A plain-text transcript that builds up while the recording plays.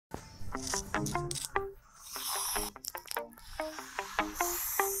The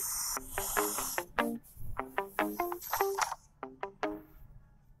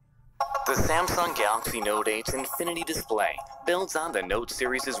Samsung Galaxy Note 8's Infinity display builds on the Note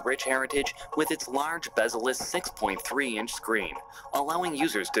series' rich heritage with its large bezel-less 6.3-inch screen, allowing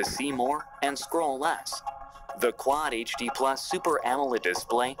users to see more and scroll less. The Quad HD Plus Super AMOLED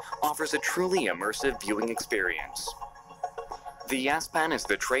display offers a truly immersive viewing experience. The S Pen is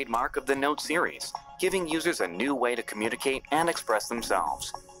the trademark of the Note series, giving users a new way to communicate and express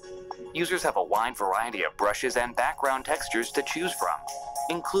themselves. Users have a wide variety of brushes and background textures to choose from,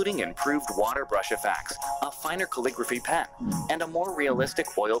 including improved water brush effects, a finer calligraphy pen, and a more realistic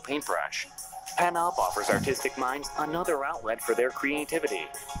oil paintbrush. Pen Up offers artistic minds another outlet for their creativity,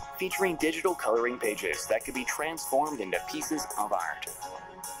 featuring digital coloring pages that can be transformed into pieces of art.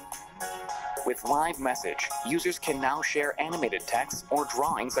 With Live Message, users can now share animated text or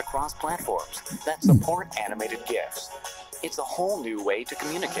drawings across platforms that support animated GIFs. It's a whole new way to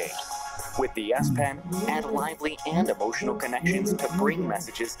communicate. With the S Pen, add lively and emotional connections to bring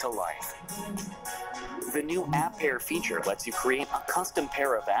messages to life. The new App Pair feature lets you create a custom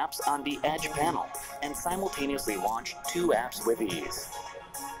pair of apps on the Edge panel and simultaneously launch 2 apps with ease.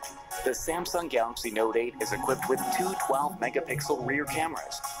 The Samsung Galaxy Note 8 is equipped with two 12-megapixel rear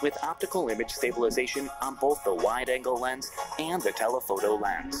cameras with optical image stabilization on both the wide-angle lens and the telephoto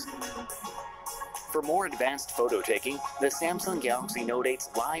lens. For more advanced photo taking, the Samsung Galaxy Note 8's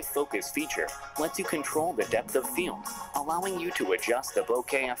Live Focus feature lets you control the depth of field, allowing you to adjust the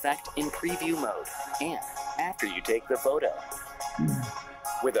bokeh effect in preview mode and after you take the photo.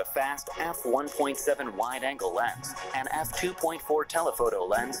 With a fast f1.7 wide-angle lens and f2.4 telephoto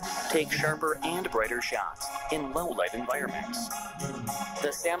lens, take sharper and brighter shots in low-light environments. The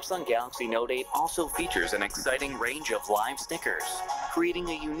Samsung Galaxy Note 8 also features an exciting range of live stickers, creating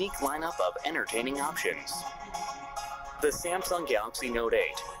a unique lineup of entertaining options. The Samsung Galaxy Note 8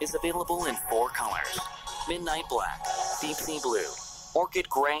 is available in 4 colors: Midnight Black, Deep Sea Blue, Orchid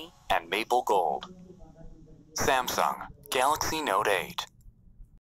Gray, and Maple Gold. Samsung Galaxy Note 8.